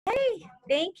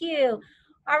Thank you.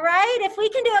 All right, if we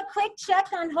can do a quick check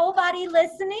on whole body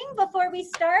listening before we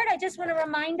start, I just want to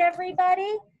remind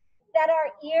everybody that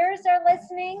our ears are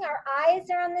listening, our eyes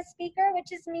are on the speaker,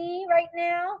 which is me right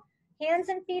now. Hands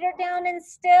and feet are down and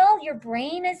still. Your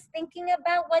brain is thinking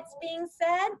about what's being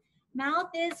said. Mouth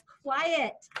is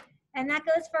quiet. And that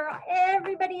goes for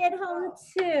everybody at home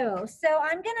too. So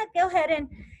I'm going to go ahead and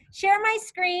share my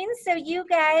screen so you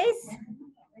guys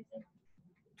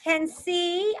can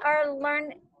see our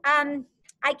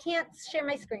I can't share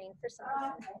my screen for some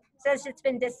reason. It says it's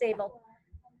been disabled.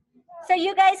 So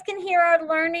you guys can hear our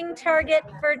learning target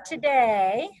for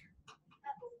today.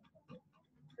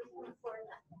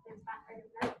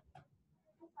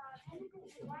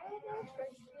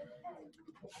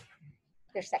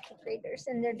 They're second graders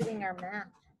and they're doing our math.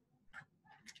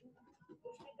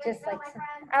 Just like,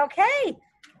 okay.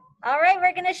 All right,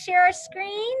 we're gonna share our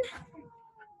screen.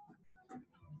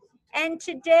 And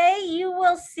today you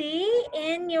will see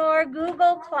in your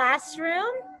Google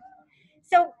Classroom.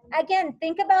 So again,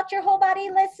 think about your whole body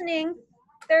listening,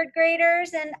 third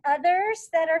graders and others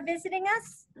that are visiting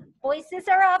us. Voices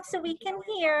are off so we can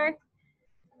hear.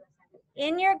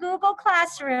 In your Google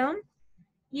Classroom,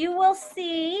 you will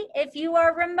see, if you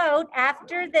are remote,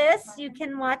 after this, you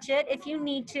can watch it if you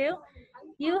need to.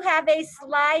 You have a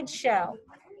slideshow.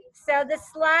 So the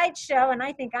slideshow, and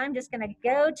I think I'm just going to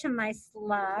go to my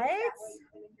slides.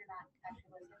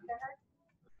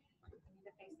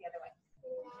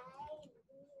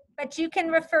 But you can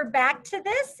refer back to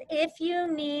this if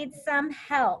you need some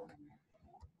help.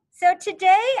 So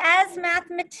today, as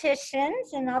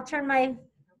mathematicians, and I'll turn my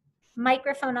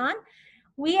microphone on,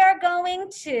 we are going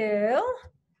to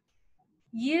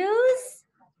use,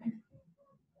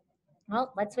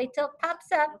 well, let's wait till it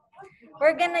pops up.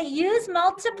 We're going to use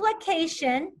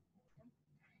multiplication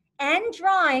and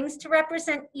drawings to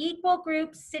represent equal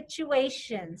group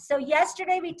situations. So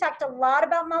yesterday we talked a lot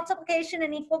about multiplication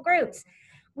and equal groups.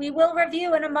 We will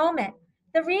review in a moment.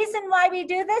 The reason why we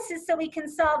do this is so we can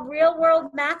solve real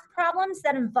world math problems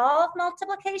that involve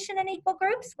multiplication and equal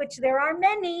groups, which there are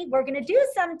many. We're going to do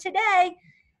some today.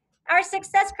 Our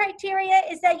success criteria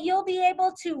is that you'll be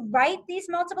able to write these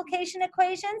multiplication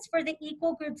equations for the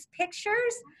equal groups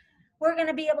pictures. We're going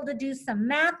to be able to do some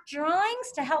math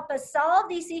drawings to help us solve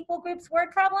these equal groups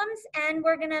word problems, and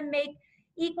we're going to make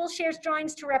equal shares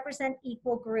drawings to represent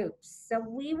equal groups. So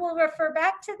we will refer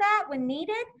back to that when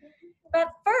needed. But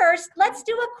first, let's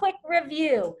do a quick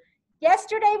review.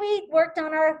 Yesterday we worked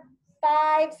on our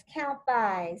fives count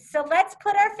bys. So let's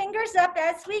put our fingers up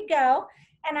as we go,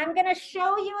 and I'm going to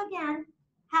show you again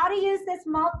how to use this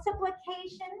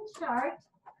multiplication chart.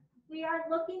 We are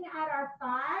looking at our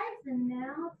fives, and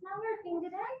now it's not working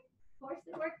today. Of course,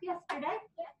 it worked yesterday.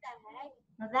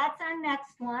 Well, that's our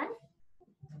next one.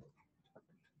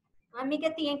 Let me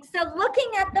get the ink. So looking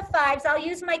at the fives, I'll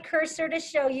use my cursor to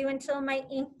show you until my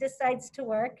ink decides to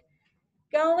work.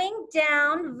 Going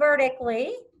down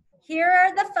vertically, here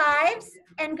are the fives,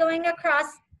 and going across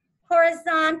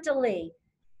horizontally.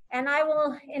 And I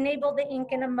will enable the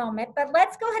ink in a moment. But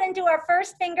let's go ahead and do our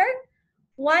first finger.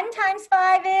 1 times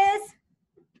 5 is?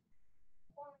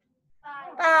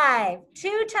 5.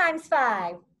 2 times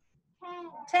 5?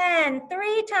 10.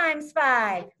 3 times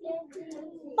 5?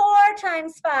 4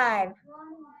 times 5?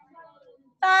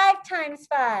 5 times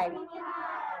 5?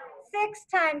 6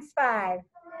 times 5?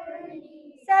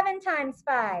 7 times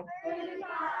 5?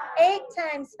 8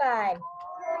 times 5?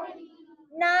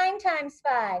 9 times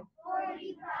 5?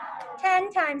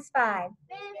 10 times 5?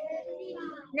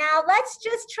 Now let's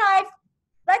just try.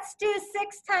 Let's do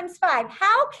 6 times 5.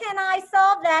 How can I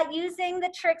solve that using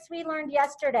the tricks we learned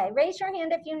yesterday? Raise your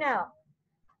hand if you know.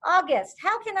 August,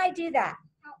 how can I do that?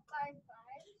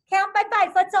 Count by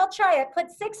fives. Let's all try it.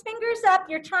 Put 6 fingers up.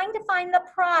 You're trying to find the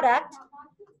product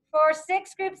for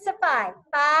 6 groups of 5.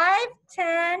 5,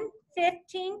 10,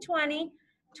 15, 20,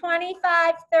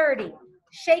 25, 30.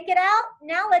 Shake it out.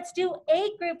 Now let's do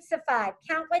 8 groups of 5.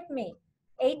 Count with me.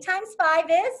 8 times 5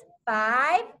 is?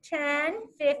 5, 10,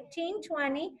 15,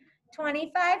 20,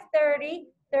 25, 30,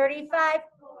 35,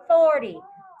 40.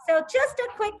 So just a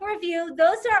quick review.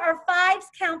 Those are our fives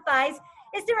count bys.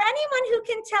 Is there anyone who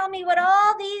can tell me what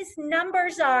all these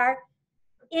numbers are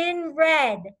in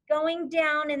red going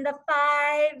down in the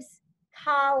fives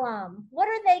column? What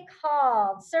are they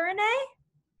called? Serene?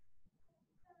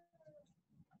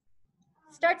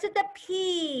 Starts with a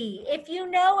P. If you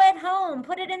know at home,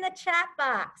 put it in the chat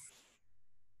box.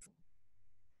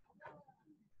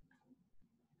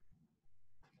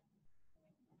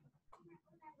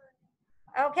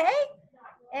 Okay,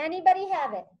 anybody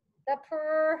have it?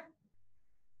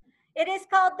 It is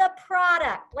called the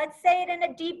product. Let's say it in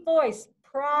a deep voice.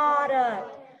 Product.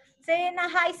 Say it in a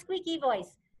high squeaky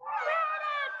voice.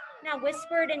 Product. Now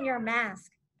whisper it in your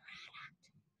mask. Product.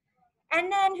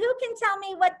 And then who can tell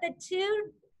me what the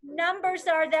two numbers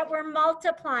are that we're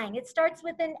multiplying? It starts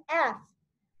with an F.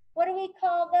 What do we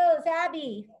call those,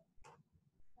 Abby?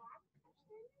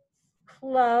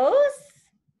 Close.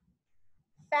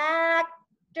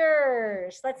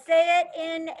 Factors. Let's say it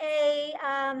in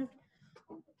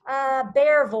a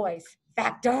bear voice.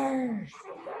 Factors.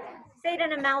 Say it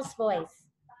in a mouse voice.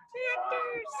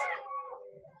 Factors.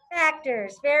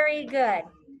 Factors. Very good.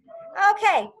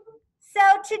 Okay. So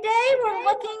today we're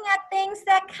looking at things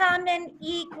that come in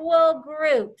equal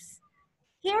groups.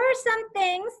 Here are some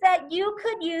things that you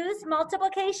could use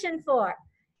multiplication for.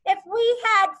 If we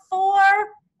had 4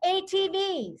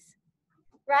 ATVs,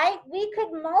 right, we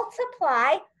could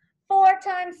multiply 4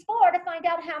 times 4 to find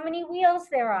out how many wheels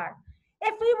there are.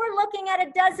 If we were looking at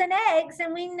a dozen eggs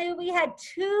and we knew we had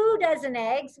 2 dozen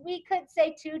eggs, we could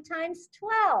say 2 times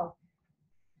 12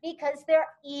 because they're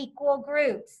equal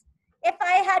groups. If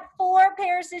I had 4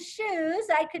 pairs of shoes,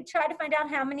 I could try to find out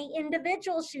how many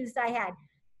individual shoes I had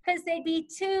because they'd be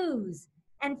 2s.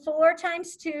 And 4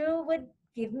 times 2 would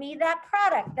give me that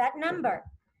product, that number.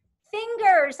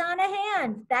 Fingers on a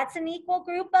hand, that's an equal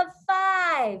group of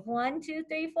 5. 1, 2,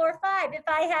 3, 4, 5. If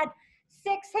I had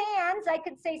 6 hands, I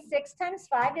could say 6 times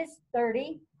 5 is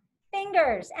 30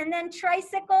 fingers. And then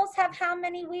tricycles have how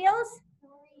many wheels?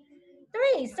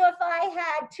 3. So if I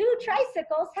had 2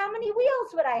 tricycles, how many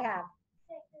wheels would I have?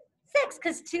 6,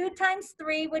 because 2 times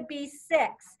 3 would be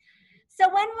 6. So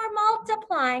when we're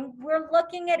multiplying, we're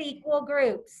looking at equal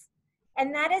groups.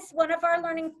 And that is one of our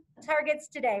learning targets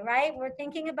today, right? We're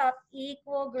thinking about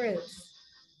equal groups.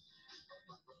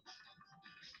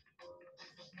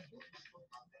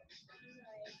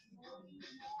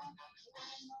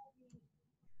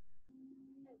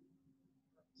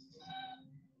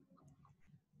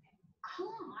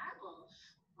 Cool marbles.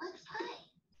 Let's play.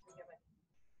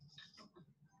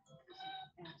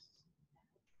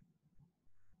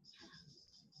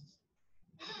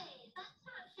 Hey, that's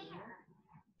not fair.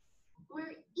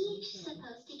 We're each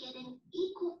supposed to get an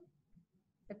equal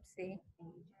Oopsie.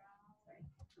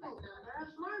 number of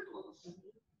marbles.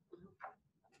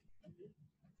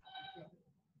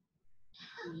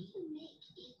 How do you make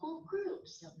equal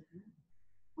groups?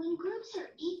 When groups are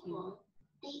equal,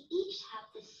 they each have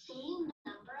the same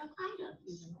number of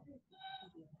items.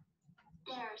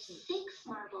 There are 6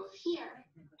 marbles here,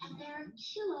 and there are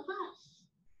 2 of us.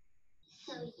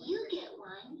 So you get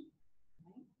 1,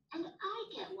 and I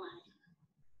get 1.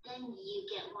 Then you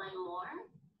get 1 more,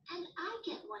 and I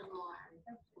get 1 more.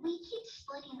 We keep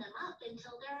splitting them up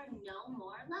until there are no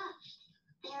more left.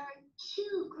 There are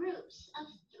 2 groups of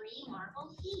 3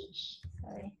 marbles each.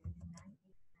 Sorry.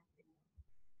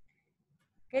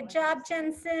 Good job,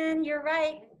 Jensen. You're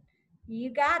right. You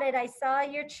got it. I saw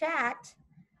your chat.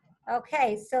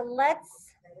 Okay, so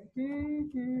let's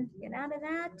get out of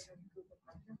that.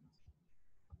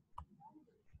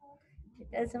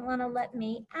 It doesn't want to let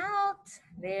me out.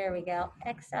 There we go.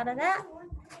 X out of that.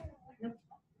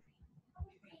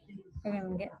 We're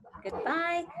going to get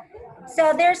goodbye.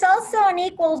 So there's also an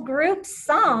equal group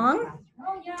song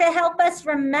to help us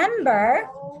remember.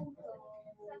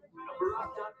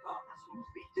 Numberrock.com's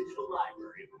digital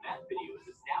library of math videos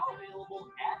is now available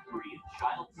ad-free and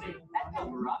child-safe at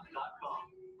Numberrock.com.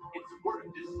 In support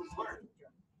of Distance Learning.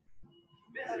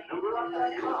 Visit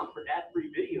Numberrock.com for ad-free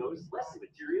videos, lesson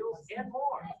materials, and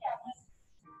more.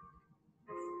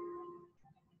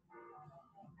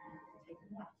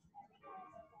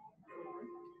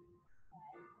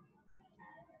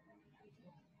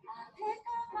 I pick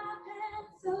up my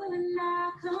pencil and I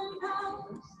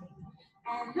compose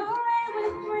an array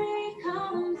with 3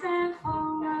 columns and 4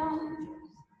 rows.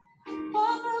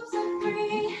 4 groups of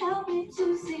 3 help me to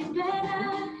see better.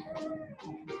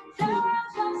 Turn around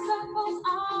some circles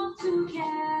all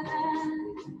together.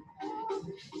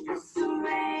 This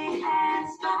array has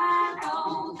 5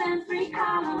 rows and 3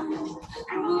 columns.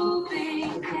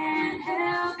 Grouping can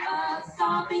help us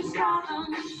solve these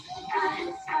problems.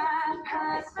 5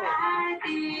 plus 5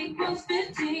 equals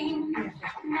 15.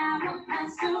 Now we're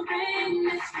mastering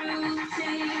this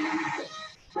routine.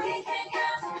 We can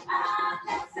count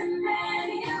objects in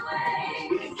many ways.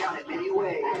 We can count it many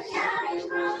ways. Counting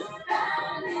groups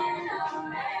found in an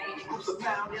array. Groups are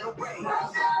found in a way.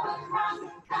 Rows go across,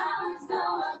 columns go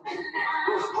up and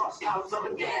Goes down. across columns up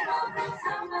and Give down. up and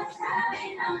some us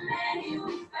tally how many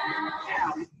we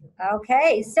found.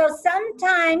 Okay, so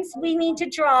sometimes we need to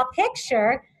draw a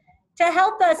picture to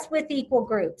help us with equal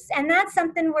groups. And that's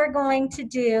something we're going to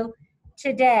do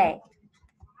today.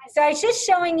 So I was just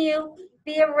showing you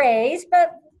the arrays,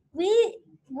 but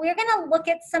we're gonna look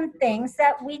at some things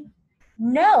that we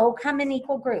know come in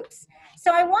equal groups.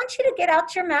 So I want you to get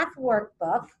out your math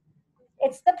workbook.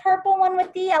 It's the purple one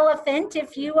with the elephant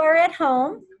if you are at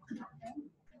home.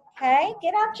 Okay,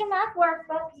 get out your math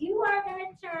workbook. You are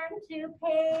gonna turn to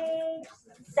page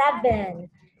 7.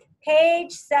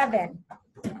 Page 7.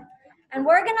 And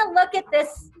we're gonna look at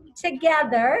this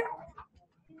together.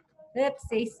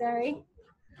 Oopsie, sorry.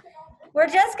 We're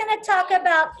just going to talk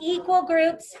about equal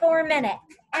groups for a minute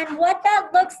and what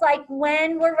that looks like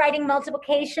when we're writing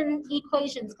multiplication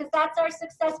equations, because that's our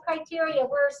success criteria.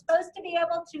 We're supposed to be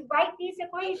able to write these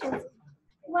equations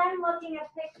when looking at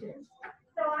pictures.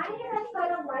 So I'm going to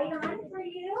put a light on for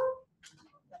you.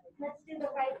 Let's do the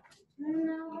right.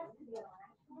 No, let's do the other.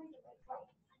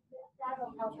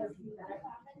 That'll help us do better.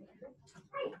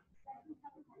 Great.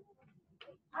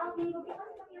 I'll be able to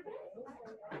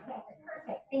Okay,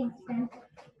 perfect. Thanks, Tim.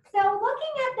 So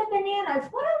looking at the bananas,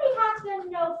 what do we have to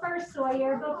know first,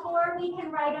 Sawyer, before we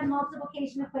can write a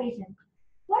multiplication equation?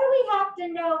 What do we have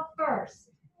to know first?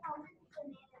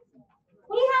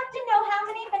 We have to know how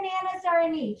many bananas are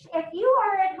in each. If you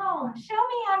are at home, show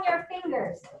me on your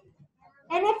fingers.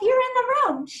 And if you're in the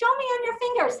room, show me on your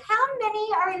fingers. How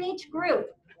many are in each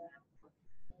group?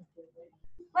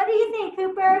 What do you think,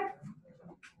 Cooper?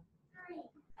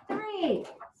 3.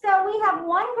 So we have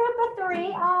one group of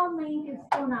 3. Oh, my ink is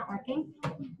still not working.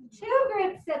 2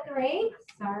 groups of 3.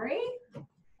 Sorry.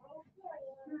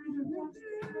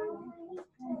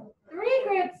 3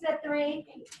 groups of 3.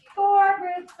 4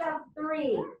 groups of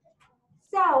 3.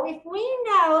 So if we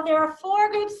know there are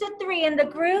 4 groups of 3 and the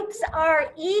groups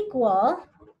are equal,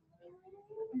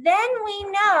 then we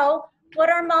know what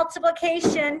our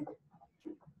multiplication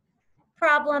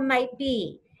problem might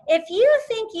be. If you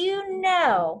think you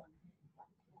know,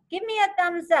 give me a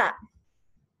thumbs up.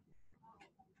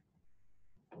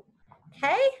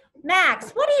 Okay,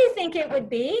 Max, what do you think it would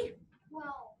be?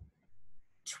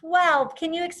 12.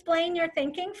 Can you explain your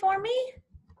thinking for me?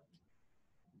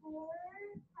 4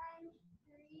 times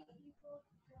 3 equals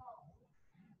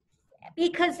 12.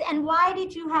 Because, and why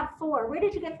did you have 4? Where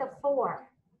did you get the 4?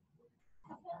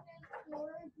 Because there's 4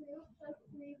 groups of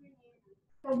 3 bananas.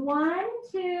 So 1,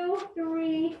 2,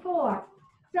 3, 4.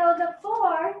 So the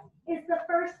 4 is the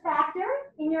first factor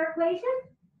in your equation.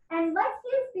 And let's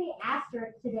use the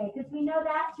asterisk today because we know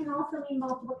that can also mean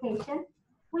multiplication.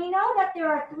 We know that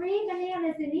there are 3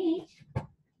 bananas in each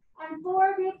and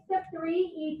 4 groups of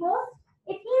 3 equals.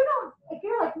 If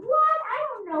you're like, what? I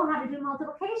don't know how to do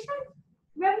multiplication.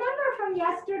 Remember from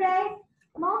yesterday,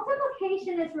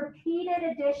 multiplication is repeated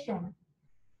addition.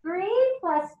 3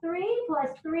 plus 3 plus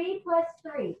 3 plus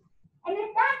 3. And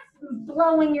if that's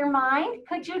blowing your mind,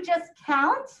 could you just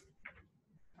count?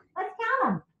 Let's count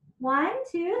them. 1,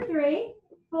 2, 3,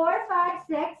 4, 5,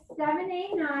 6, 7,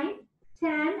 8, 9,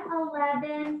 10,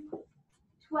 11,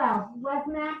 12. Was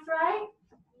Max right?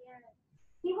 Yes.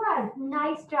 He was.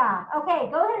 Nice job.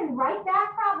 Okay, go ahead and write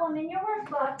that problem in your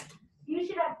workbook. You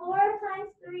should have 4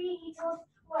 times 3 equals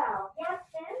 12. Yes,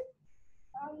 Finn?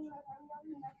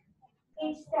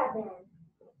 Page 7.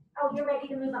 Oh, you're ready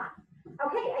to move on.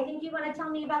 Okay, I think you want to tell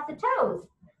me about the toes.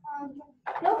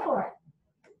 Go for it.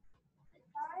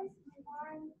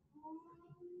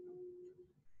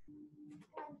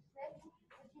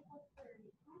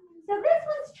 So this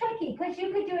one's tricky because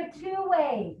you could do it 2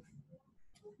 ways.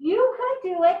 You could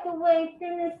do it the way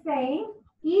Finn is saying.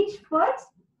 Each foot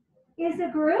is a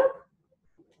group.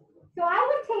 So I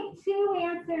would take 2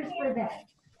 answers for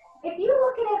this. If you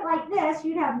look at it like this,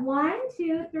 you'd have 1,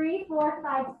 2, 3, 4,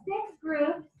 5, 6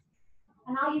 groups.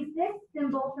 And I'll use this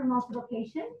symbol for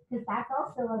multiplication because that's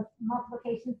also a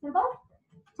multiplication symbol.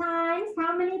 Times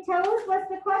how many toes was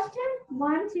the question?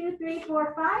 1, 2, 3,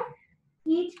 4, 5.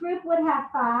 Each group would have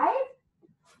 5.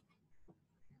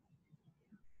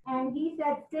 And he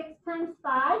said 6 times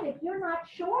 5. If you're not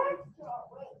sure,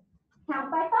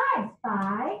 count by 5.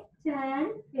 5,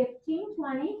 10, 15,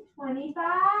 20, 25,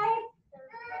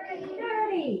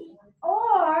 30.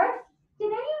 Or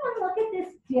did anyone look at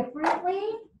this differently?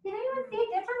 Did anyone see it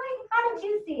differently? How did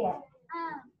you see it?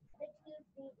 The 2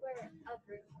 feet were a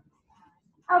group.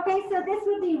 Okay, so this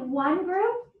would be one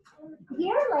group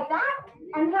here, like that.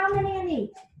 And how many in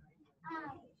each?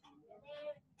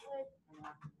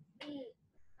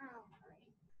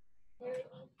 There would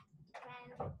be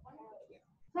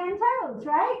 10 toes,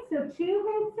 right? So 2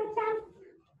 groups of 10,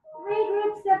 3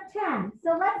 groups of 10. So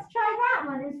let's try that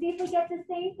one and see if we get the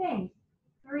same thing.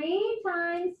 3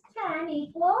 times 10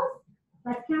 equals,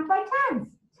 let's count by tens.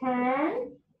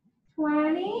 10,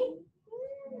 20,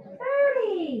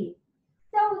 30.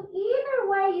 So either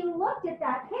way you looked at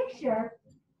that picture,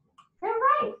 they're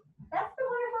right. That's the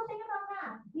wonderful thing about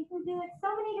math. You can do it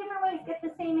so many different ways, get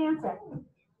the same answer.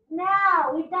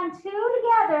 Now, we've done two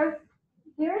together.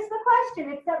 Here's the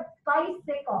question. It's a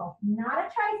bicycle, not a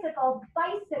tricycle,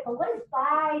 bicycle. What does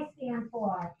bi stand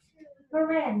for?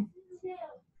 Corinne?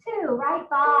 Two, right?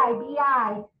 Bi,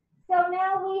 B-I. So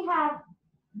now we have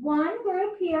one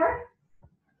group here,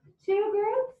 two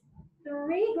groups,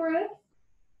 three groups,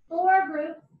 four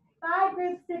groups, five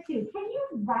groups to two. Can you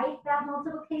write that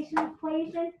multiplication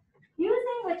equation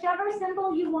using whichever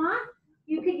symbol you want?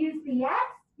 You could use the X,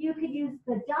 you could use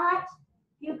the dot,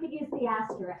 you could use the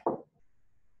asterisk.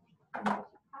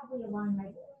 Probably along my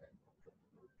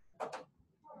board.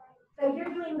 So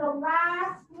you're doing the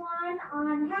last one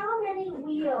on how many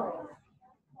wheels?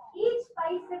 Each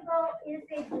bicycle is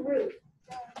a group.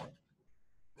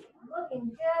 Looking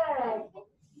good.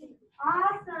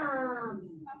 Awesome.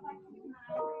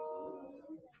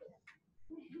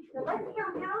 So let's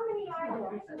count how many are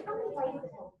there. How many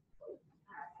bicycles?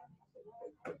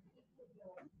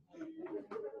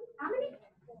 How many?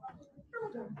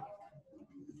 Count them.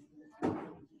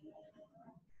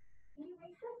 Can you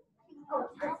write this? Oh,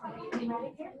 this one. You write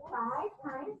it here. 5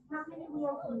 times. How many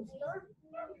wheels in the store?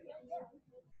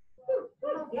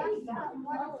 Good. There you go.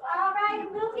 All right,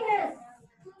 Lucas.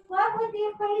 What would the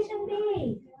equation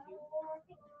be?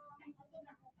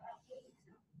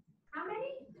 How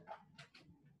many?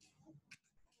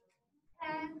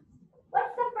 10.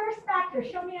 What's the first factor?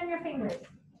 Show me on your fingers.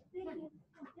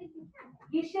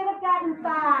 You should have gotten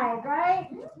 5, right?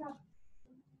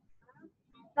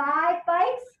 5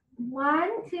 bikes.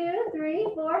 1, 2,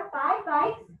 3, 4, 5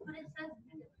 bikes.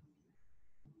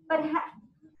 But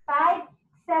 5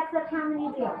 sets of how many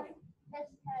wheels?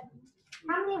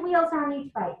 How many wheels are on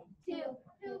each bike? 2.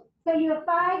 So you have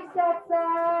 5 sets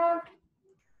of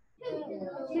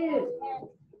 2,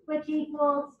 which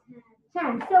equals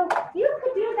 10. So you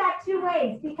could do that 2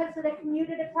 ways because of the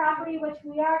commutative property, which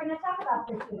we are going to talk about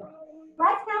this year.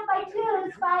 Let's count by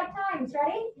 2s 5 times.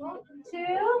 Ready?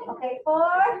 2, okay,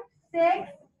 4,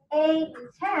 6, 8,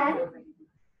 10.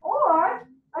 Or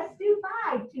let's do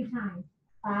 5 2 times.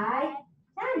 5,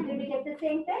 10. Did we get the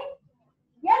same thing?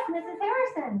 Yes, Mrs.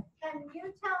 Harrison. Can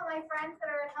you tell my friends that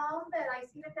are at home that I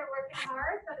see that they're working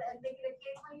hard, but they could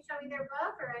occasionally show me their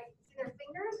book or I see their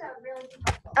fingers? That would really be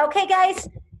helpful. Okay, guys,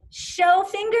 show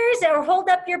fingers or hold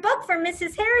up your book for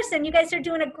Mrs. Harrison. You guys are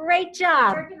doing a great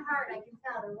job. They're working hard. I can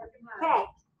tell they're working hard. Okay,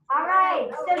 all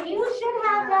right. So you should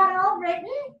have that all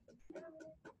written.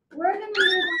 We're going to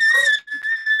move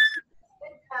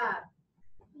Good job.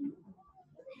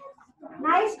 on.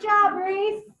 Nice job,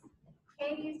 Reese.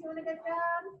 Katie's doing a good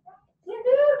job. You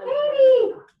do,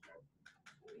 Katie.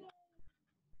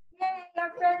 Yay,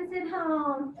 our friends at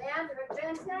home. And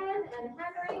Jensen and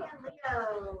Henry and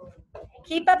Leo.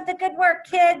 Keep up the good work,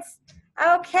 kids.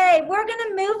 Okay, we're going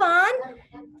to move on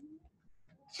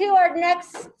to our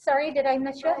next, sorry, did I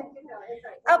miss you?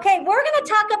 Okay, we're going to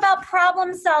talk about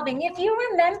problem solving. If you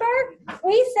remember,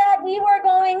 we said we were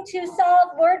going to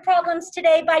solve word problems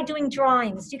today by doing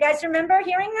drawings. Do you guys remember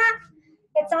hearing that?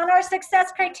 It's on our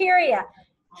success criteria.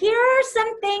 Here are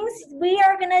some things we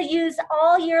are going to use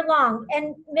all year long.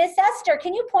 And Miss Esther,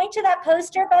 can you point to that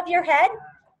poster above your head?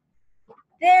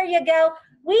 There you go.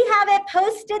 We have it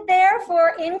posted there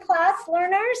for in-class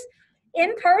learners.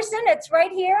 In person, it's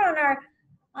right here on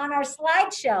our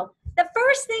slideshow. The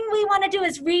first thing we want to do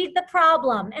is read the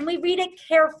problem, and we read it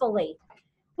carefully.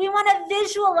 We want to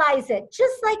visualize it,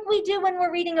 just like we do when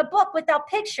we're reading a book without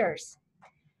pictures.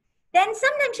 Then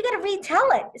sometimes you got to retell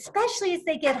it, especially as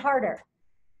they get harder.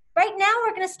 Right now,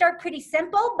 we're going to start pretty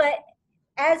simple, but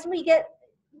as we get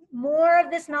more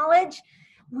of this knowledge,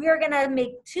 we're going to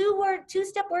make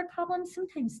two-step word problems,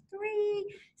 sometimes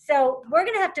 3. So we're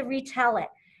going to have to retell it.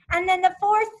 And then the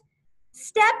fourth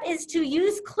step is to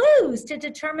use clues to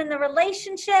determine the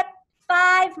relationship.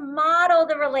 5, model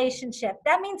the relationship.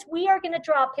 That means we are going to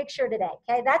draw a picture today,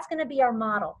 okay? That's going to be our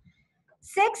model.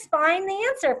 6, find the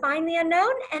answer, find the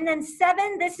unknown. And then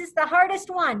 7, this is the hardest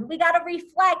one. We got to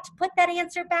reflect, put that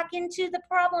answer back into the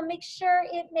problem, make sure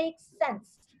it makes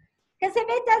sense. Because if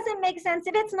it doesn't make sense,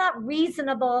 if it's not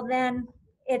reasonable, then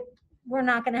we're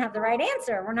not going to have the right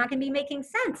answer. We're not going to be making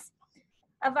sense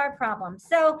of our problem.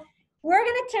 So we're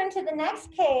going to turn to the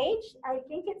next page. I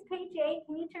think it's page 8.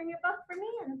 Can you turn your book for me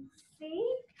and see?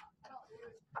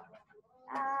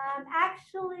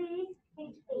 Actually,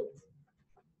 page 8.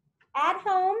 At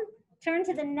home, turn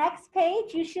to the next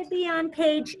page. You should be on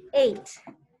page 8.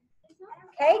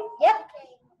 Okay? Yep.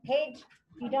 Page.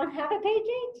 You don't have a page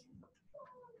 8?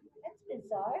 That's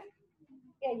bizarre.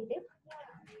 Yeah, you do.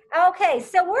 Okay,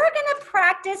 so we're going to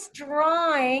practice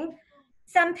drawing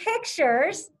some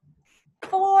pictures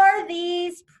for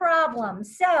these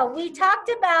problems. So we talked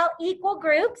about equal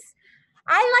groups.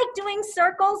 I like doing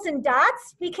circles and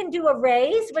dots. We can do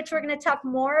arrays, which we're going to talk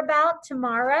more about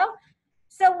tomorrow.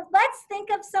 So let's think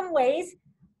of some ways,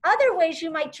 other ways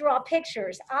you might draw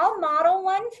pictures. I'll model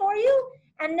one for you,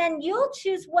 and then you'll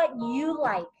choose what you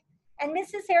like. And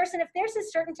Mrs. Harrison, if there's a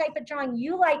certain type of drawing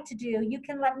you like to do, you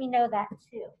can let me know that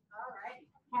too. All right.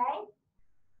 Okay?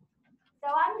 So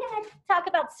I'm going to talk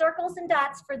about circles and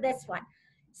dots for this one.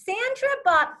 Sandra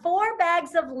bought 4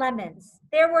 bags of lemons.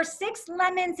 There were 6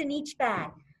 lemons in each bag.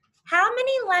 How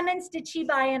many lemons did she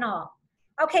buy in all?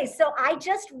 Okay, so I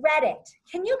just read it.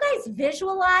 Can you guys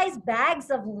visualize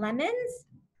bags of lemons?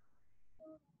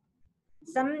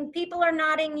 Some people are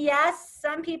nodding yes.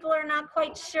 Some people are not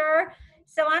quite sure.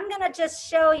 So I'm going to just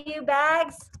show you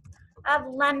bags of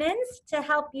lemons to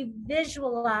help you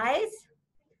visualize.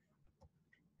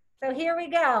 So here we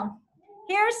go.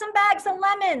 Here are some bags of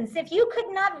lemons. If you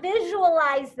could not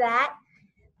visualize that,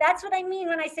 that's what I mean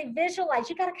when I say visualize.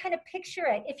 You got to kind of picture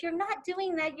it. If you're not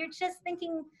doing that, you're just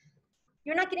thinking,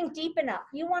 you're not getting deep enough.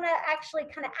 You want to actually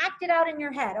kind of act it out in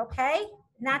your head, okay?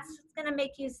 And that's going to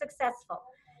make you successful.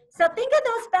 So think of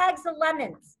those bags of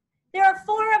lemons. There are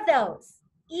 4 of those.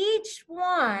 Each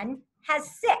one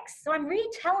has 6. So I'm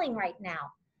retelling right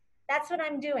now. That's what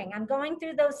I'm doing. I'm going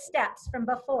through those steps from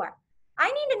before. I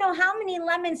need to know how many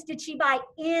lemons did she buy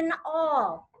in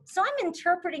all. So I'm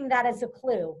interpreting that as a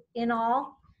clue, in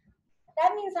all.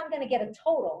 That means I'm going to get a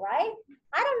total, right?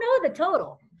 I don't know the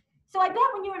total. So I bet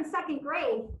when you were in 2nd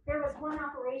grade, there was one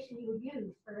operation you would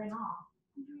use for in all.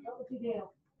 What would you do?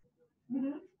 You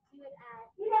would add.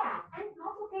 You'd add. And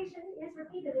multiplication is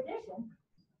repeated addition.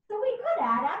 So we could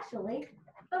add, actually.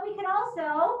 But we could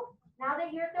also, now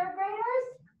that you're 3rd graders,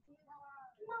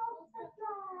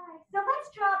 multiply. So let's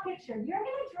draw a picture. You're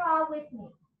going to draw with me.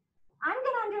 I'm going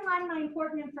to underline my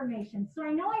important information. So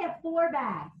I know I have 4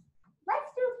 bags. Let's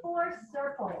do 4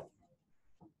 circles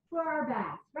for our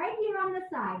bags. Right here on the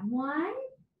side. 1,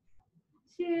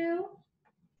 2,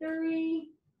 3,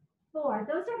 4.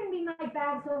 Those are going to be my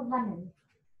bags of lemons.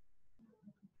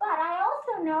 But I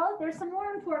also know there's some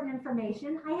more important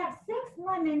information. I have 6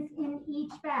 lemons in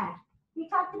each bag. We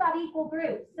talked about equal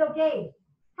groups. So Gabe,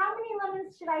 how many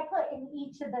lemons should I put in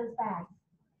each of those bags?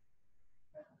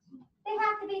 They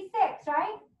have to be 6,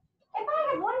 right? If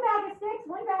I had 1 bag of 6,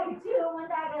 1 bag of 2, 1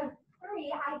 bag of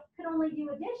 3, I could only do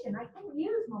addition. I couldn't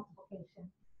use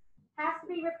multiplication. Has to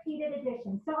be repeated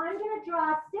addition. So I'm going to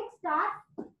draw 6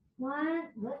 dots. 1,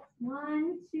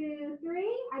 2,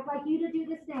 3. I'd like you to do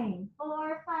the same.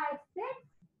 4, 5, 6.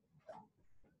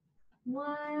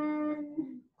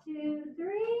 1, 2,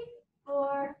 3,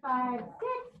 4, 5, 6.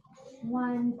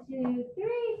 1, 2,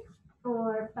 3,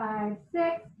 4, 5,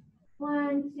 6.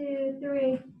 1, 2,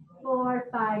 3, 4,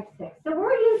 5, 6. So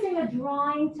we're using a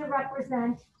drawing to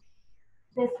represent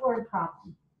this word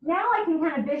problem. Now I can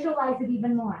kind of visualize it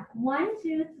even more. 1,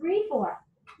 2, 3, 4.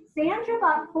 Sandra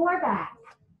bought 4 bags.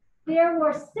 There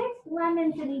were 6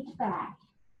 lemons in each bag.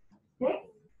 6,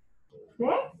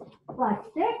 6, plus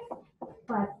 6,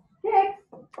 plus 6,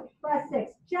 plus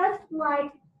 6. Just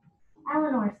like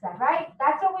Eleanor said, right?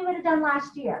 That's what we would have done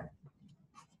last year.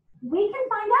 We can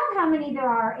find out how many there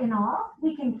are in all.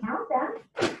 We can count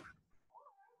them.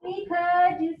 We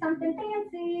could do something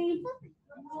fancy. We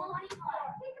can multiply.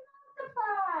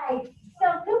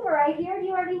 So Cooper, I hear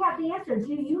you already have the answer.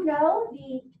 Do you know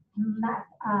the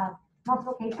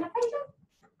multiplication equation?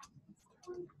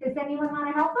 Does anyone want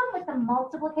to help them with the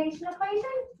multiplication equation?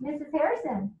 Mrs.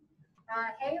 Harrison.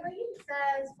 Haley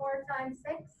says 4 times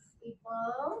 6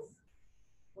 equals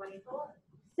 24.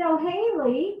 So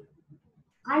Haley,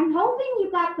 I'm hoping you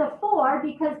got the 4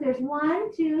 because there's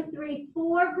 1, 2, 3,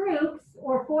 4 groups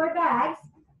or 4 bags,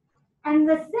 and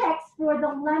the 6 for the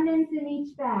lemons in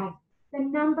each bag, the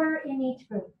number in each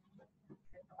group.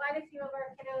 Quite a few of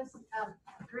our kiddos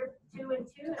group 2 and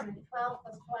 2, and then 12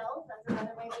 plus 12. That's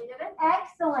another way they did it.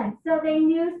 Excellent. So they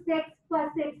knew 6 plus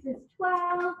 6 is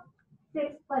 12.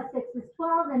 6 plus 6 is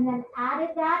 12, and then added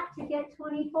that to get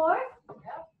 24.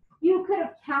 Yep. You could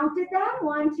have counted them.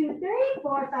 1, 2, 3,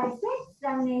 4, 5, 6,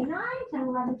 7, 8, 9, 10,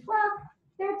 11, 12,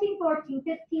 13, 14,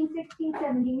 15, 16,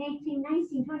 17, 18,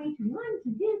 19, 20, 21,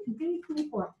 22, 23,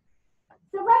 24.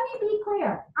 So let me be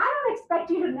clear. I don't expect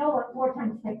you to know what 4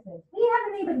 times 6 is. We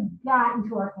haven't even gotten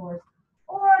to our 4s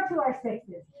or to our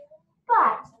 6s.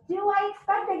 But do I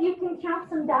expect that you can count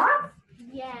some dots?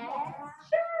 Yes.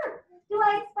 Sure. Do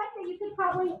I expect that you could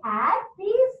probably add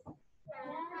these?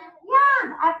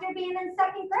 Yeah, after being in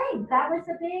 2nd grade. That was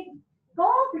a big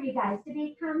goal for you guys to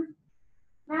become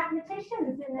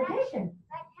mathematicians in addition.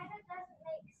 That kind of doesn't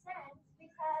make sense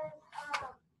because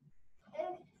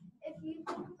if you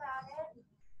think about it,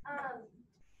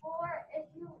 if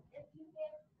you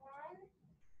give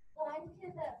one to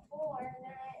the 4,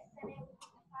 then it would be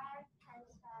 5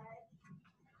 times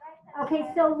 5. Okay,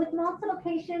 so with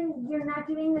multiplication, you're not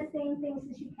doing the same things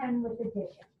as you can with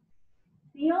addition.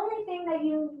 The only thing that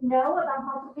you know about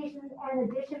multiplication and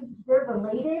addition, they're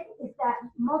related, is that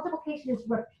multiplication is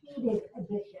repeated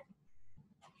addition.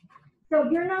 So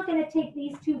you're not going to take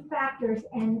these two factors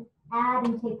and add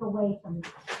and take away from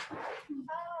them.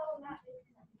 Oh, that makes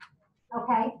sense.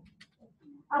 Okay?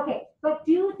 Okay, but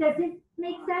does it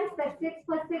make sense that 6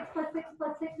 plus 6 plus 6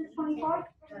 plus 6 is 24?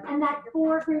 And that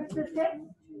 4 groups of 6?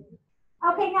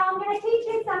 Okay, now I'm going to teach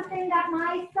you something that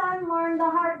my son learned the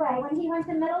hard way. When he went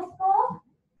to middle school,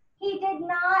 he did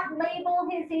not label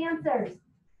his answers.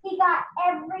 He got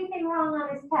everything wrong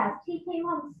on his test. He came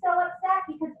home so upset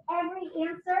because every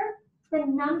answer, the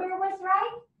number was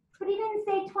right, but he didn't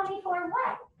say 24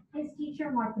 what? His teacher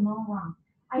marked them all wrong.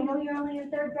 I know you're only in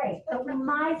 3rd grade, but we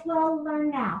might as well learn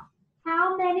now.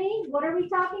 How many, what are we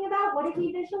talking about? What did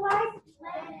we visualize?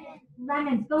 Lemons.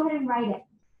 Lemons, go ahead and write it.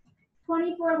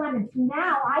 24 lemons.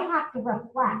 Now I have to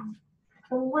reflect.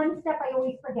 The one step I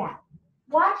always forget.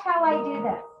 Watch how I do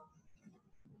this.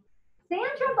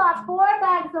 Sandra bought 4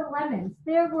 bags of lemons.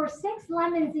 There were 6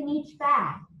 lemons in each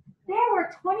bag. There were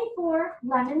 24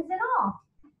 lemons in all.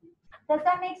 Does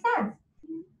that make sense?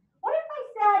 What if I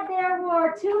said there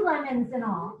were 2 lemons in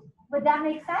all? Would that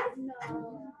make sense?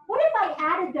 No. What if I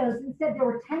added those and said there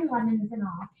were 10 lemons in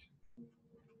all?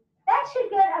 That should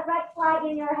get a red flag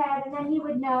in your head, and then you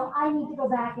would know, I need to go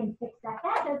back and fix that.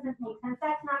 That doesn't make sense.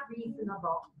 That's not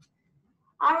reasonable.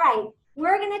 All right,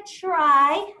 we're going to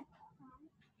try.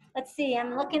 Let's see,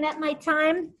 I'm looking at my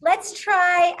time. Let's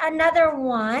try another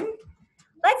one.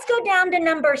 Let's go down to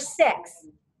number 6.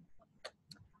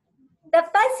 The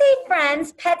Fussy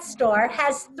Friends pet store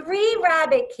has 3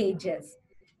 rabbit cages.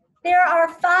 There are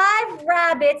 5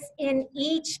 rabbits in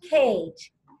each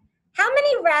cage. How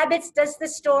many rabbits does the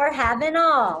store have in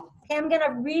all? Okay, I'm going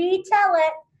to retell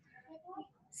it.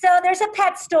 So there's a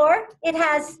pet store. It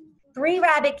has 3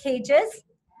 rabbit cages.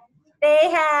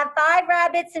 They have 5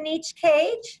 rabbits in each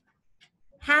cage.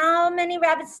 How many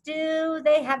rabbits do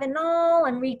they have in all?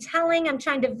 I'm retelling. I'm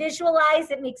trying to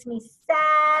visualize. It makes me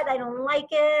sad. I don't like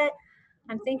it.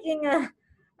 I'm thinking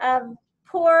of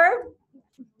poor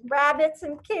rabbits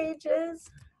in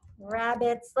cages.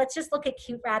 Rabbits. Let's just look at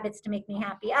cute rabbits to make me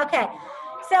happy. Okay,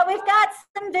 so we've got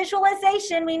some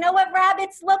visualization. We know what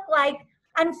rabbits look like.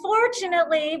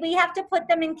 Unfortunately, we have to put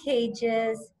them in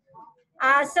cages.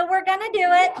 So we're going to do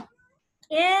it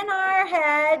in our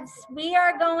heads. We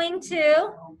are going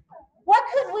to, what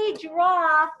could we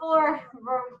draw for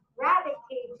rabbit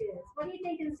cages? What do you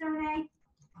think, Inserne?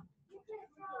 You could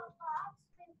draw a box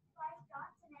with 5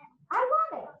 dots in it. I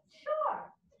love it.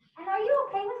 Sure. And are you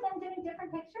okay with them doing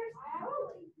different pictures?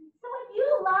 So if you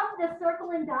love the circle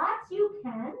and dots, you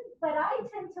can, but I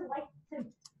tend to like to,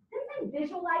 since I'm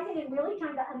visualizing and really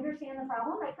trying to understand the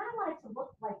problem, I kind of want it to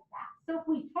look like that. So if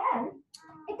we can,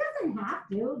 it doesn't have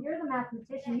to. You're the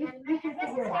mathematician. You can Mrs.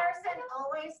 figure it out. Harrison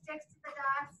always sticks to the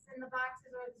dots and the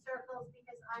boxes or the circles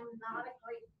because I'm not a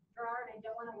great drawer and I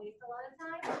don't want to waste a lot of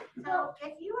time. So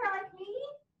if you are like me,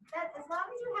 that as long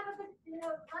as you have a good, as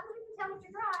long as you can tell what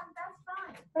you're drawing, that's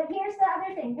fine. But here's the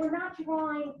other thing. We're not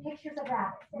drawing pictures of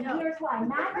rabbits. And No. here's why.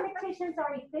 Mathematicians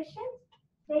are efficient.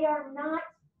 They are not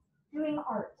doing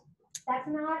art. That's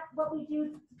not what we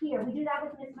do here. We do that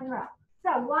with Miss Monroe.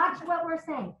 So watch what we're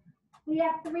saying. We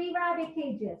have 3 rabbit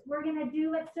cages. We're going to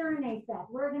do what Serene said.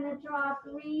 We're going to draw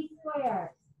 3 squares.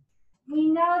 We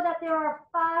know that there are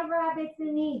 5 rabbits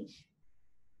in each.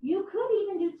 You could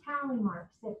even do tally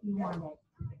marks if you wanted.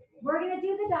 We're going to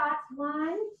do the dots.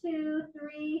 1, 2,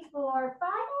 3, 4, 5.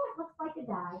 Oh, it looks like a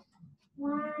die.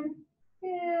 1,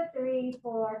 2, 3,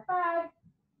 4, 5.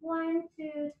 1,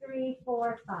 2, 3,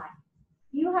 4, 5.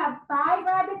 You have 5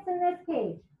 rabbits in this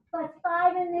cage, plus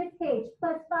 5 in this cage,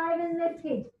 plus 5 in this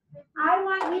cage. I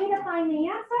want you to find the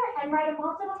answer and write a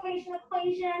multiplication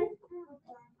equation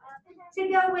to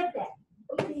go with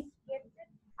it.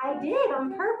 I did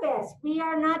on purpose. We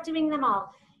are not doing them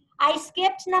all. I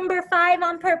skipped number 5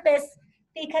 on purpose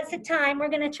because of time. We're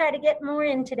going to try to get more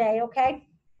in today, okay?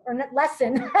 Or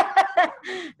lesson.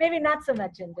 Maybe not so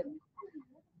much in today.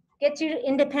 Get you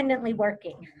independently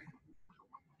working.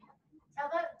 Tell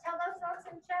those folks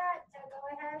in chat to go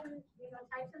ahead and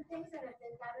type some things in if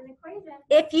they've got an equation.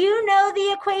 If you know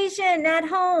the equation at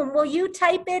home, will you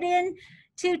type it in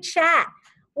to chat?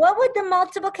 What would the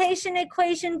multiplication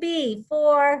equation be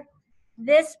for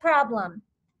this problem?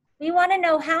 We want to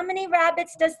know how many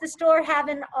rabbits does the store have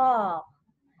in all?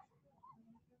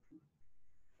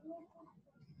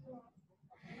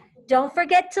 Don't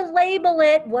forget to label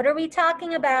it. What are we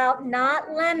talking about?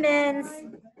 Not lemons. All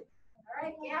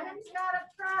right, Gavin's got a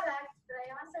product, but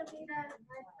I also need an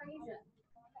equation.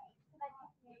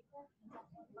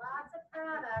 Lots of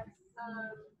products.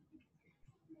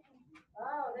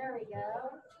 Oh, there we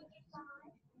go.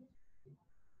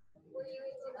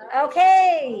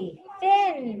 Okay,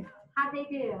 Finn, how'd they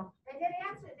do? They did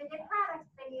answer, they did products,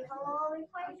 they need whole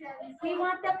equations. We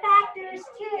want the factors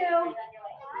too.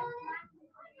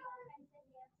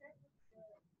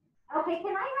 Okay,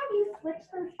 can I have you switch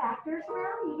those factors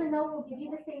around, even though we'll give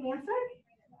you the same answer?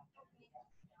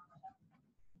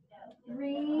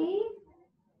 3,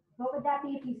 what would that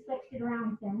be if you switched it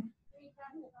around, Finn?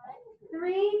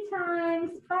 3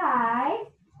 times 5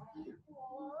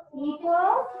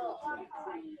 equals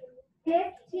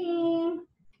 15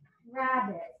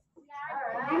 rabbits.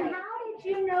 All And right. how did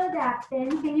you know that, Finn?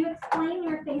 Can you explain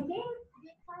your thinking?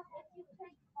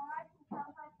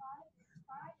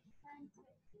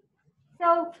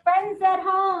 So friends at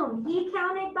home, he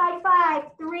counted by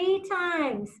 5 3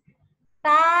 times.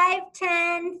 5,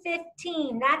 10,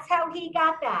 15. That's how he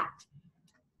got that.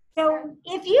 So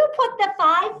if you put the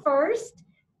 5 first,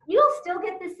 you'll still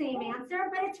get the same answer,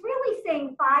 but it's really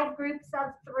saying 5 groups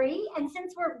of 3. And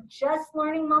since we're just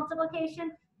learning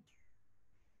multiplication,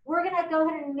 we're going to go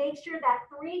ahead and make sure that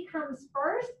 3 comes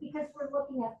first because we're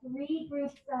looking at 3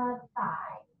 groups of 5.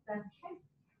 Okay.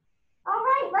 All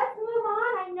right, let's move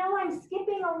on. I know I'm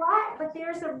skipping a lot, but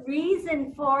there's a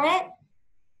reason for it.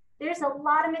 There's a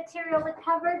lot of material to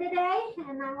cover today,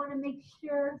 and I want to make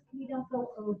sure we don't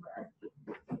go over.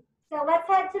 So let's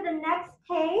head to the next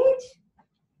page.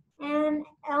 And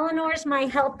Eleanor's my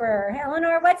helper.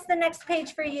 Eleanor, what's the next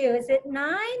page for you? Is it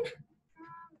 9?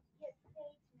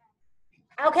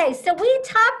 Okay, so we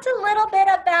talked a little bit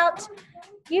about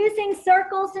using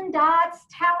circles and dots,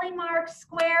 tally marks,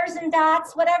 squares and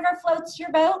dots, whatever floats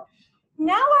your boat.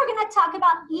 Now we're going to talk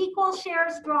about equal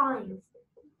shares drawings.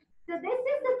 So this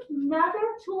is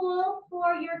another tool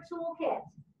for your toolkit,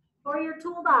 for your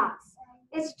toolbox.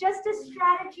 It's just a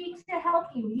strategy to help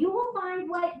you. You will find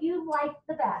what you like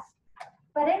the best,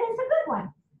 but it is a good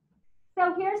one.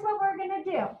 So here's what we're going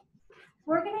to do.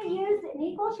 We're going to use an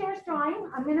equal shares drawing.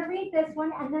 I'm going to read this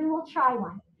one and then we'll try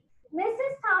one.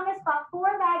 Mrs. Thomas bought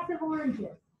 4 bags of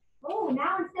oranges. Oh,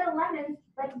 now instead of lemons,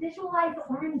 let's visualize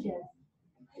oranges.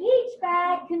 Each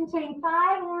bag contained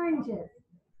 5 oranges.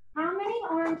 How many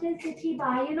oranges did she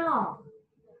buy in all?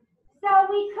 So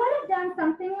we could have done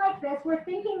something like this. We're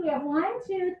thinking we have 1,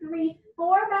 2, 3,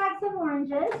 4 bags of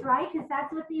oranges, right? Because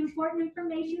that's what the important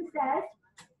information says.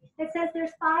 It says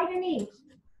there's 5 in each.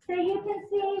 So you can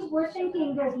see we're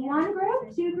thinking there's 1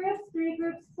 group, 2 groups, 3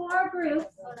 groups, 4 groups,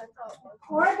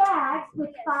 or bags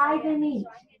with 5 in each.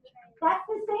 That's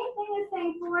the same thing as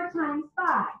saying 4 times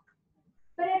 5.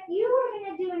 But if you were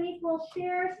going to do an equal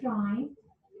shares drawing,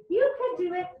 you could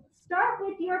do it, start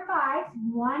with your 5s,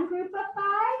 1 group of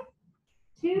 5,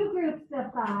 2 groups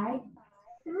of 5,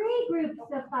 3 groups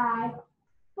of 5,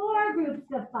 4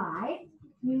 groups of 5.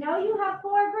 You know you have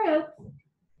 4 groups.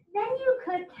 Then you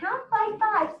could count by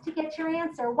 5s to get your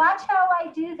answer. Watch how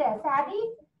I do this. Abby,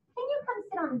 can you come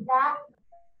sit on that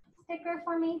sticker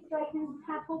for me so I can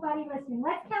have full body listening?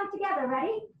 Let's count together.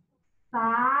 Ready?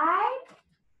 5,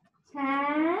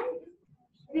 10,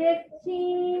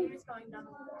 15,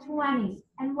 20.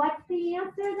 And what's the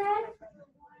answer then?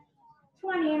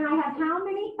 20. And I have how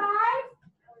many 5s?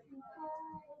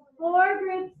 4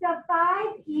 groups of 5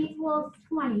 equals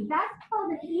 20. That's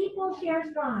called an equal shares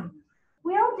drawing.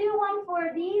 We'll do one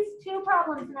for these 2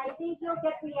 problems, and I think you'll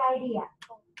get the idea.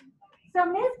 So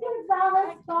Ms.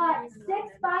 Gonzalez bought 6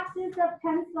 boxes of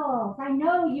pencils. I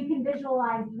know you can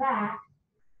visualize that.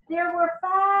 There were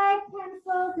 5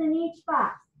 pencils in each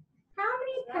box. How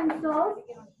many pencils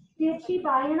did she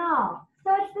buy in all?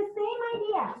 So it's the same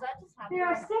idea. There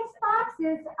are 6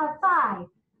 boxes of 5,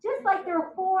 just like there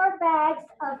are 4 bags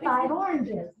of 5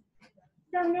 oranges.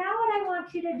 So now what I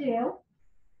want you to do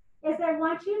is I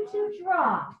want you to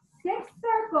draw 6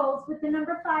 circles with the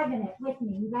number 5 in it with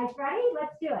me. You guys ready?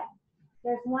 Let's do it.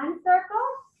 There's 1 circle,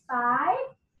 5,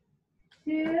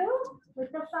 2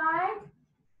 with the 5,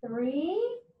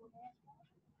 3,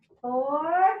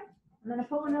 4. I'm going to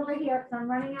put one over here because I'm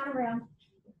running out of room.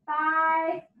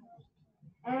 5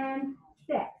 and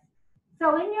 6.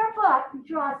 So in your book,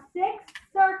 draw 6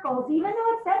 circles, even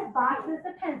though it says boxes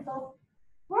of pencils.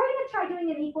 We're going to try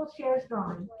doing an equal shares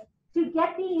drawing to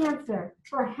get the answer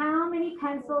for how many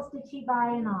pencils did she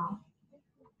buy in all.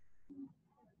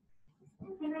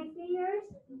 Can I see yours?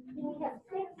 Can we have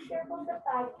 6 circles of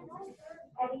 5?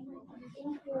 Eddie,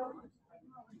 thank you.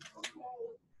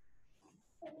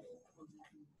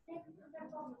 6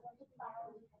 circles of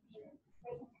 5.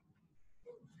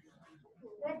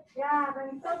 Good job.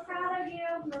 I'm so proud of you.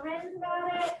 Marin's got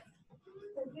it.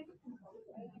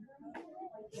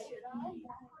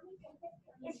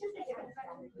 It's just a different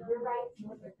style. You're right.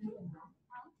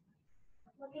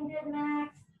 Looking good, Max.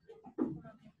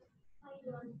 How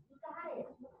you doing? You got it.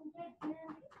 Looking good,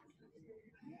 man.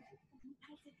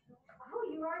 Oh,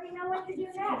 you already know what to do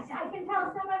next. I can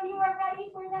tell some of you are ready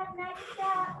for that next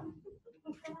step.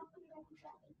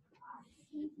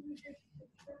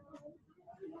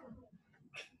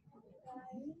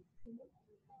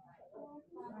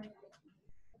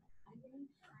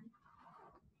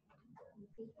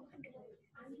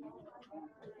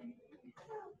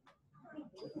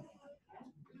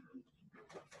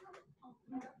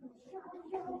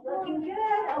 Looking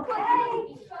good, okay.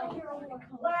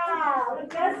 Wow, it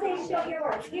does say show your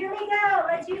work. Here we go.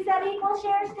 Let's use that equal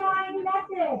shares drawing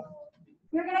method.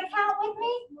 You're gonna count with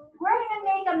me? We're gonna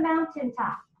make a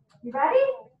mountaintop. You ready?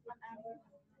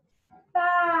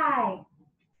 5,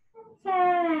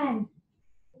 10,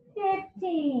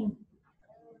 15,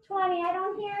 20. I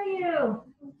don't hear you.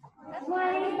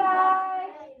 25,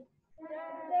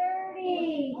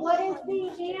 30. What is the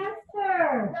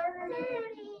answer?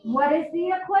 What is the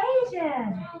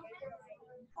equation?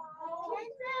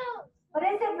 What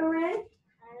is it, Marin?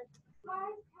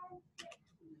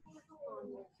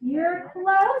 You're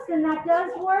close, and that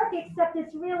does work, except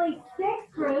it's really 6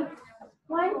 groups.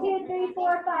 1, 2, 3,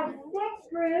 4, 5, 6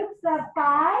 groups of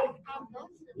 5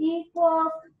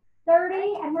 equals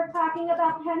 30, and we're talking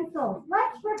about pencils.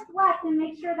 Let's reflect and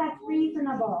make sure that's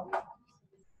reasonable.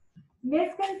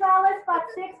 Miss Gonzalez bought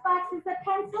 6 boxes of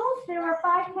pencils. There were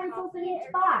 5 pencils in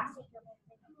each box.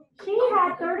 She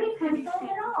had 30 pencils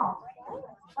in all.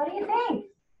 What do you think?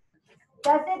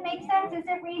 Does it make sense? Is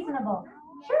it reasonable?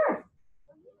 Sure.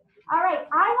 All right,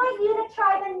 I want you to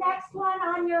try the next one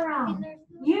on your own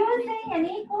using an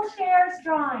equal shares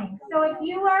drawing. So if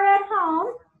you are at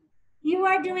home, you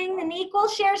are doing an equal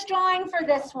shares drawing for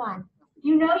this one.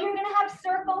 You know you're going to have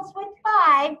circles with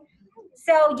 5.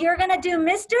 So you're going to do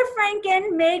Mr.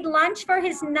 Franken made lunch for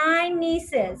his 9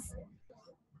 nieces.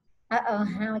 Uh-oh,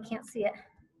 now I can't see it.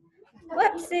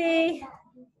 Whoopsie.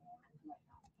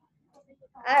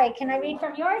 All right, can I read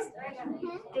from yours? Thank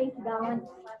you, Colin.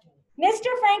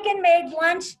 Mr. Franken made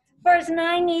lunch for his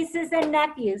 9 nieces and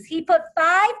nephews. He put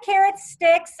 5 carrot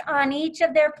sticks on each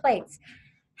of their plates.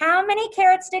 How many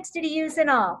carrot sticks did he use in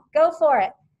all? Go for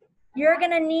it. You're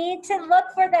going to need to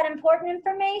look for that important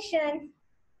information.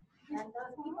 And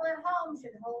those people at home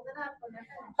should hold it up when they're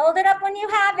finished. Hold it up when you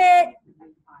have it.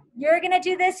 You're going to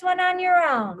do this one on your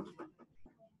own.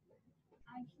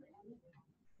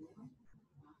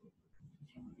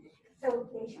 So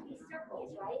they should be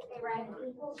circles, right? They write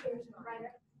equal shares, right?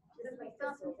 Just like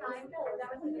still some time, that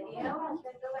was the video,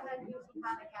 then go ahead and do some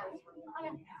comic categories.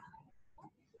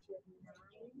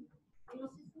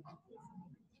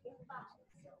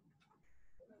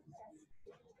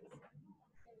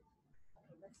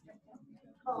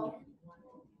 Oh.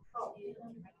 You're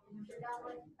done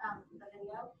with the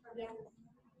video for them.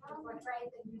 Or try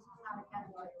to use some comic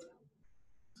categories.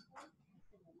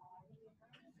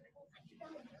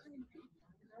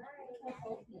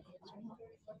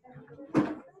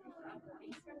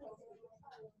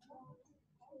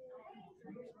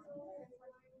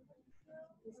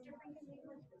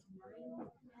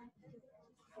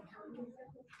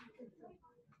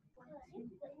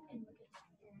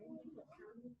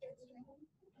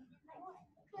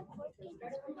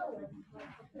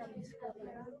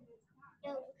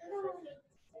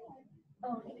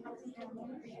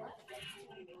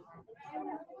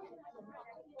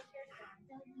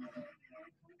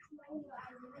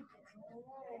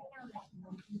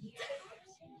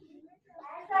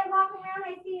 As I walk around,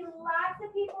 I see lots of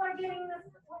people are getting the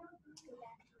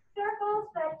circles,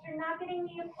 but you're not getting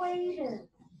the equation.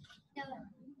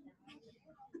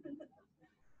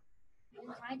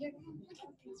 I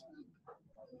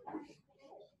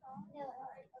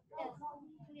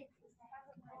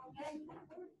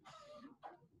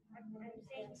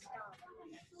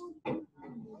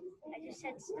just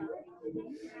said stop.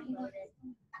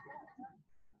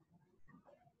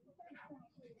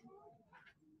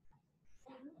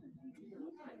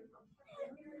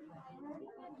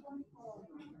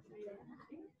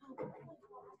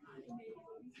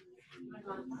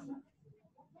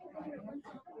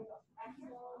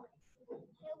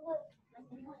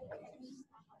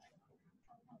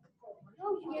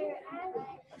 Oh, you're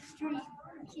at street.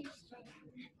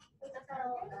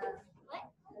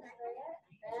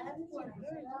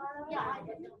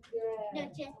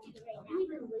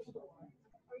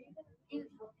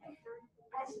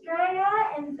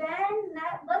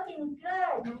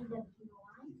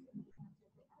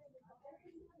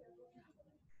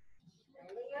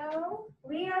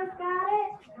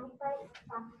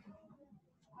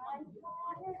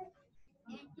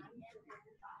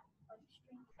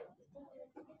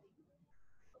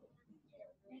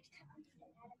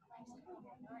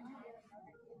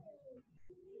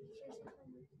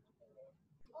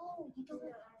 Oh, you don't.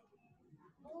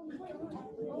 Oh, you don't.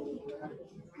 Oh, you don't.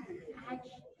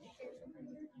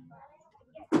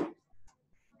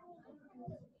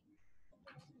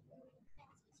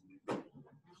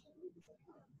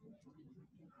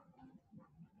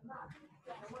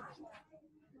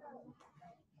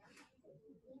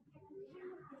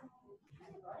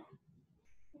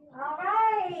 All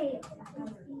right.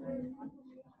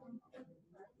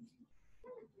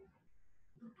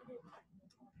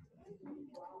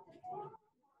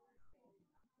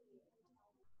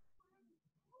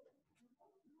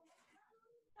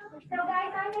 So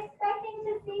guys, I'm expecting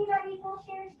to see your equal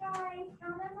shares drawings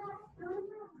coming up.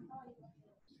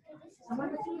 I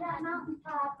want to see that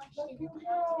mountaintop. Looking good. Can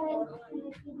I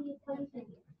see the equation?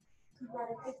 You got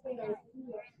a good day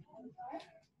here.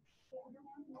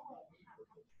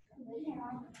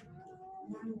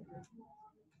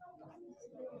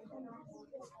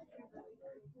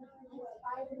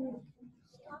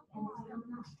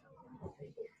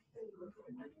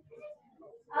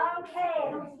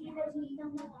 Okay, let's see the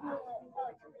perfect.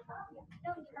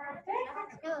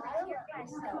 No, you're fine.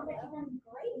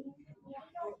 Great.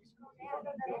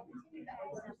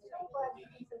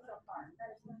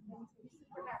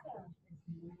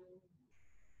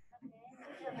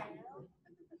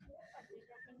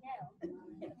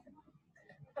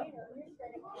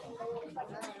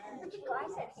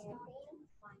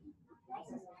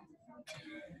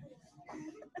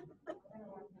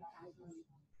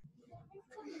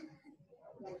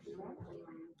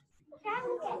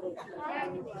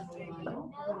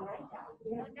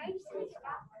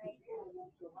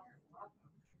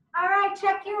 All right,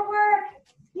 check your work.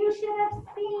 You should have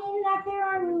seen that there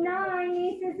are 9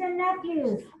 nieces and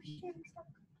nephews.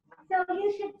 So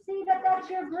you should see that that's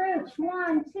your groups.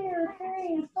 1, 2,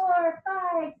 3, 4,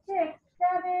 5, 6,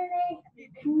 7, 8,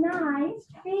 9.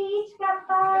 See, each got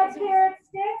 5 carrot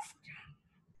sticks.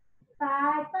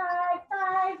 5, 5,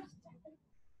 5.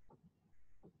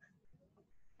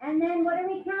 And then what are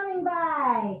we counting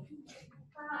by?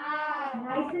 5.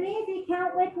 Nice and easy.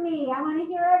 Count with me. I want to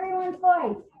hear everyone's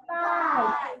voice.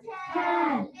 5,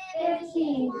 10,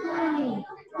 15, 20,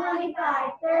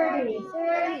 25, 30, 30,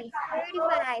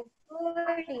 35,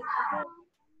 40.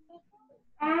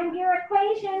 And your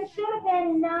equation should have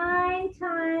been 9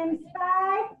 times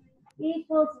 5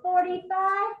 equals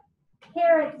 45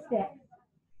 carrot sticks.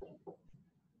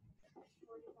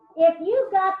 If you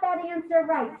got that answer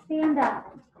right, stand up.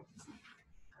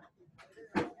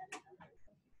 Shout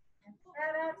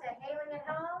out to Haley at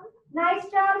home. Nice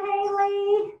job,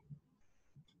 Haley.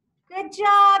 Good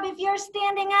job. If you're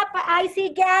standing up, I see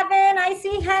Gavin, I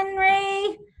see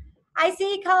Henry, I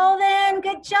see Colvin.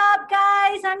 Good job,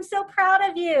 guys. I'm so proud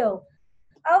of you.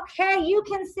 Okay, you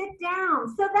can sit down.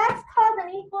 So that's called an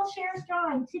equal shares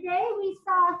drawing. Today we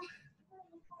saw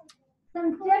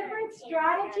some different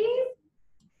strategies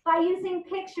by using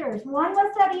pictures. One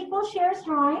was that equal shares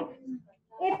drawing.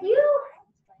 If you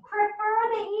prefer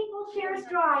the equal shares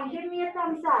drawing, give me a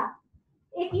thumbs up.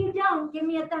 If you don't, give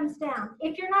me a thumbs down.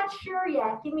 If you're not sure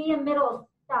yet, give me a middle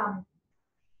thumb.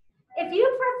 If you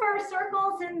prefer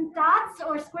circles and dots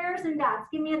or squares and dots,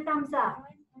 give me a thumbs up.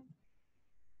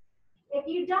 If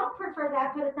you don't prefer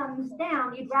that, put a thumbs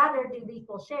down. You'd rather do the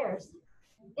equal shares.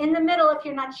 In the middle if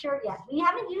you're not sure yet. We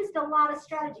haven't used a lot of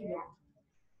strategy yet.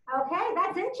 Okay,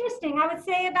 that's interesting. I would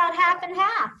say about half and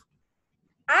half.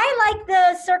 I like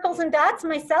the circles and dots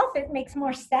myself. It makes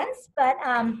more sense, but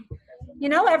you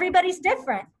know, everybody's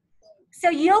different. So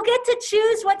you'll get to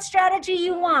choose what strategy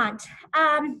you want.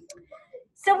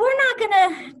 So we're not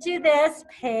gonna do this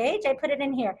page. I put it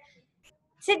in here.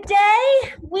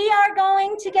 Today, we are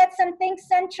going to get some Think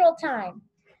Central time.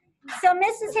 So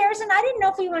Mrs. Harrison, I didn't know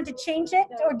if we wanted to change it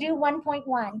or do 1.1.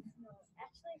 Kind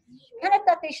of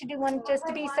thought they should do one just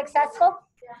to be successful.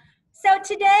 So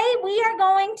today we are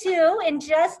going to, in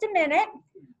just a minute,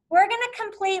 we're going to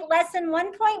complete lesson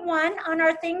 1.1 on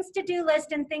our things to do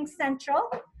list in Think Central.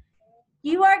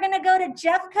 You are going to go to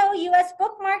Jeffco US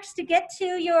Bookmarks to get to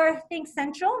your Think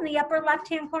Central in the upper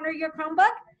left-hand corner of your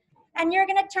Chromebook, and you're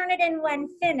going to turn it in when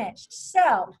finished.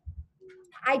 So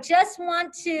I just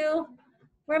want to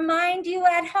remind you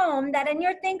at home that in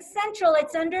your Think Central,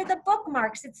 it's under the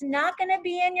bookmarks. It's not going to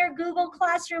be in your Google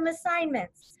Classroom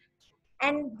assignments.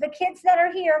 And the kids that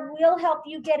are here will help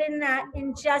you get in that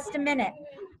in just a minute.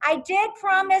 I did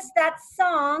promise that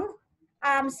song,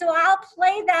 so I'll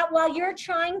play that while you're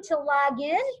trying to log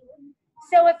in.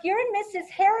 So if you're in Mrs.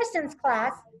 Harrison's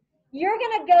class, you're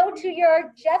going to go to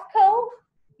your Jeffco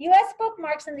US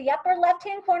Bookmarks in the upper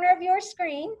left-hand corner of your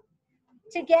screen.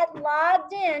 to get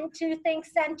logged in to Think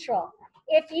Central.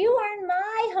 If you are in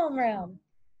my homeroom,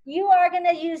 you are going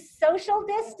to use social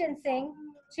distancing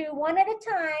to one at a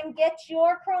time get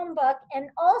your Chromebook and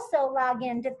also log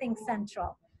in to Think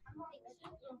Central.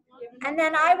 And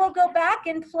then I will go back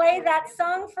and play that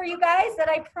song for you guys that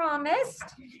I promised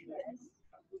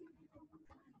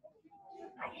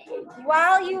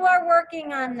while you are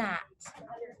working on that.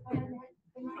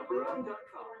 NumberUp.com,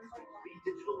 the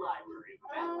digital library of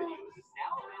math videos is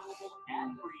now available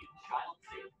ad-free and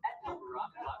child-safe at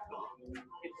NumberUp.com.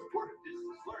 In support of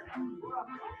distance learning,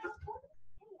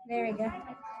 There we go.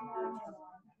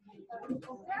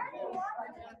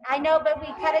 I know, but we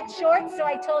cut it short, so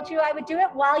I told you I would do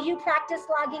it while you practice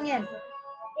logging in.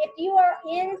 If you are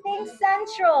in Think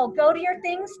Central, go to your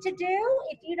things to do.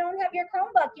 If you don't have your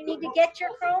Chromebook, you need to get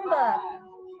your Chromebook.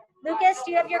 Lucas,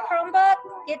 do you have your Chromebook?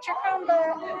 Get your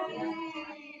Chromebook.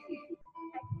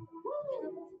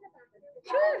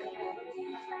 Sure.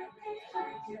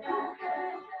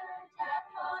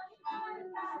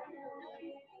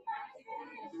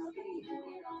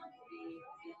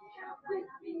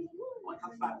 One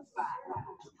times 5 is 5.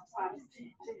 2 times 5 is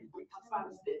 10. 3 times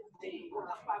 5 is 15. 4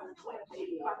 times 5 is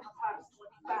 20. 5 times 5 is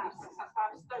 25. 6 times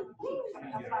 5 is 30.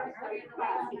 7 times 5 is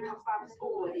 35. 8 times 5 is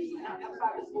 40. 9 times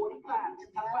 5 is 45.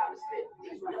 10 times 5 is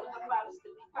 50. 11 times 5 is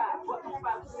 55. 12 times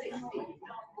 5 is 60.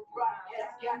 Number right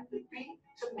has got the beat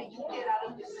to make you get out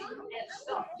of your seat and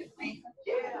stomp your feet.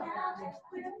 Yeah.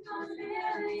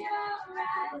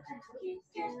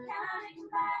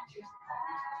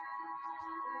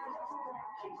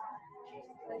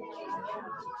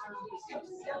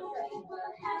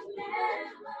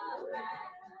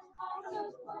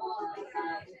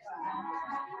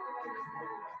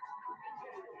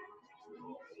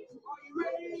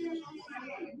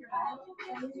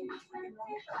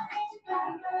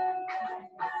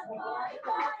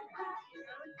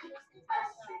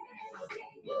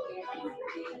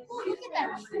 Look at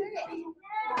that tree.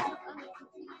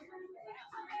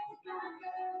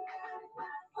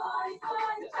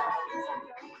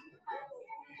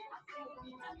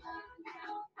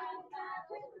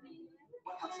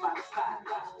 One times 5 is 5.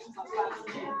 2 times 5 is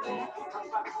 10. 3 times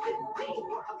 5 is 15.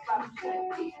 4 times 5 is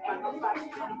 20. 5 times 5 is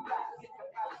 25. 6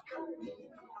 times 5 is 30.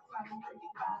 7 times 5 is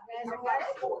 35. 8 times 5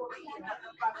 is 40. 9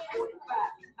 times 5 is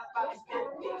 45. 10 times 5 is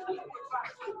 50. 11 times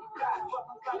 5 is 55. 12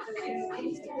 times 5 is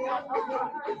 60. Number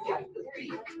right has got the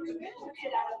beat to make you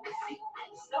get out of the seat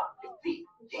and stomp your feet.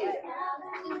 Yeah.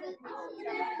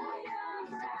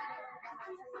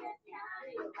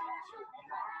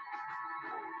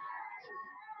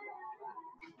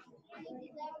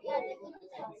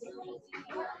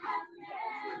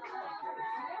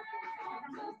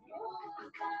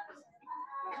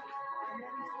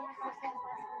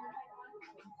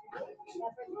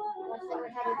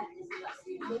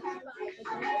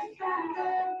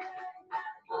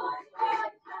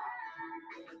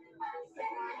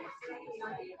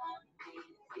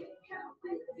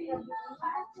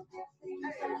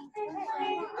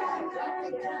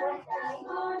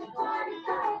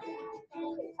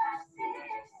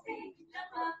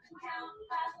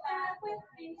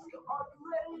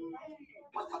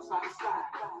 One times 5 is 5.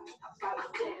 2 times 5 is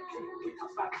 10. 3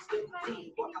 times 5 is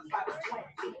 15. 4 times 5 is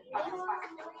 20. 5 times 5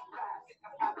 is 25. 6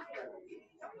 times 5 is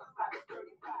 30. 7 times 5 is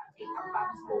 35. 8 times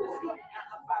 5 is 40. 9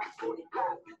 times 5 is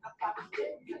 45. 10 times 5 is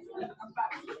 50. 11 times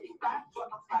 5 is 55.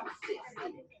 12 times 5 is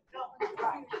 60. Number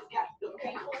right has got the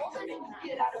beat to make you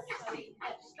get out of your seat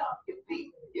and stomp your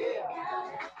feet. Yeah.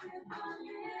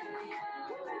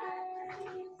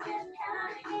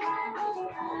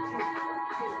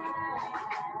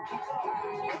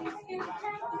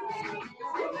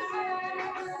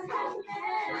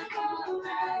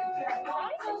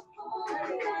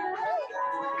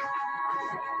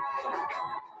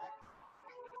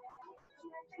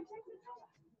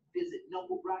 Visit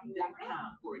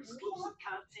NumberRock.com for exclusive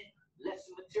content,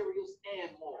 lesson materials,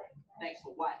 and more. Thanks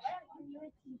for watching.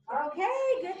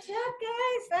 Okay, good job,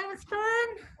 guys. That was fun.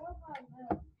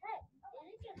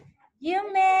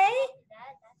 You may,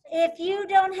 if you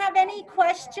don't have any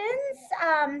questions,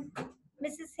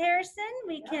 Mrs. Harrison,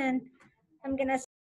 I'm going to